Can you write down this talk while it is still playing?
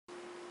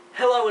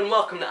Hello and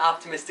welcome to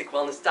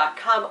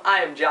OptimisticWellness.com. I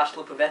am Josh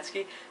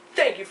Lipovetsky.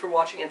 Thank you for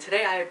watching, and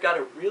today I have got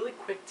a really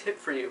quick tip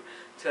for you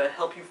to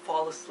help you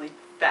fall asleep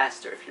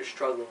faster if you're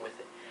struggling with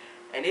it.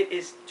 And it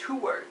is 2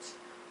 words: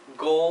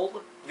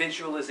 goal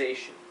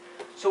visualization.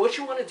 So what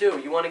you want to do,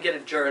 you want to get a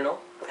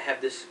journal. I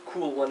have this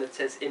cool one that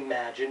says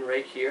Imagine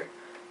right here.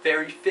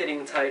 Very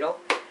fitting title.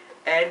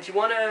 And you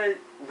want to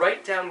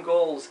write down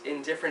goals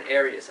in different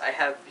areas. I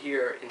have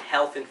here in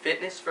health and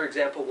fitness, for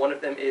example, one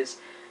of them is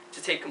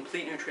to take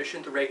complete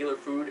nutrition through regular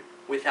food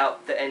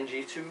without the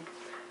NG tube.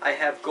 I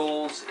have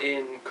goals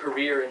in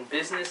career and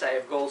business. I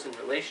have goals in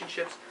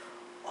relationships.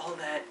 All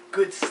that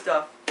good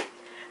stuff.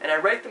 And I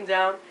write them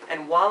down,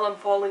 and while I'm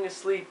falling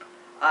asleep,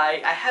 I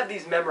have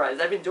these memorized.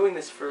 I've been doing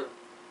this for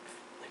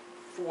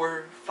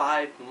like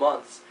 4-5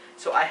 months.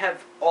 So I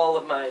have all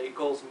of my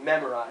goals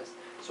memorized.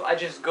 So I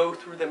just go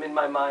through them in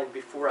my mind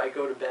before I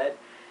go to bed.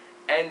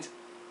 And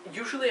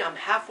usually I'm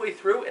halfway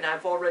through and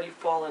I've already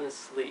fallen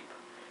asleep.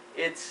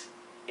 It's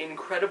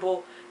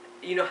incredible.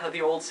 You know how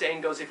the old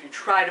saying goes, if you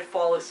try to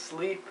fall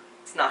asleep,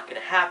 it's not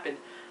going to happen.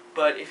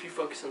 But if you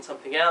focus on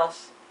something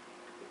else,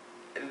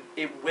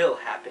 it will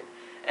happen.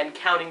 And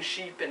counting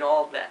sheep and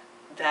all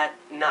that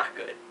not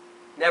good.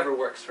 Never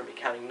works for me.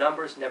 Counting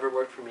numbers never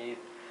worked for me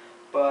either.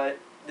 But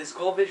this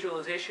goal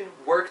visualization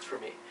worked for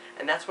me.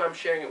 And that's why I'm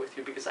sharing it with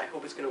you, because I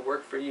hope it's going to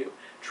work for you.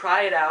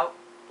 Try it out.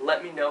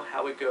 Let me know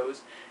how it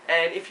goes.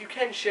 And if you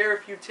can, share a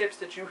few tips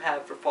that you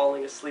have for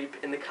falling asleep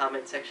in the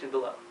comment section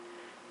below.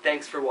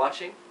 Thanks for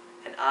watching,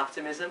 and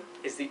optimism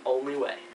is the only way.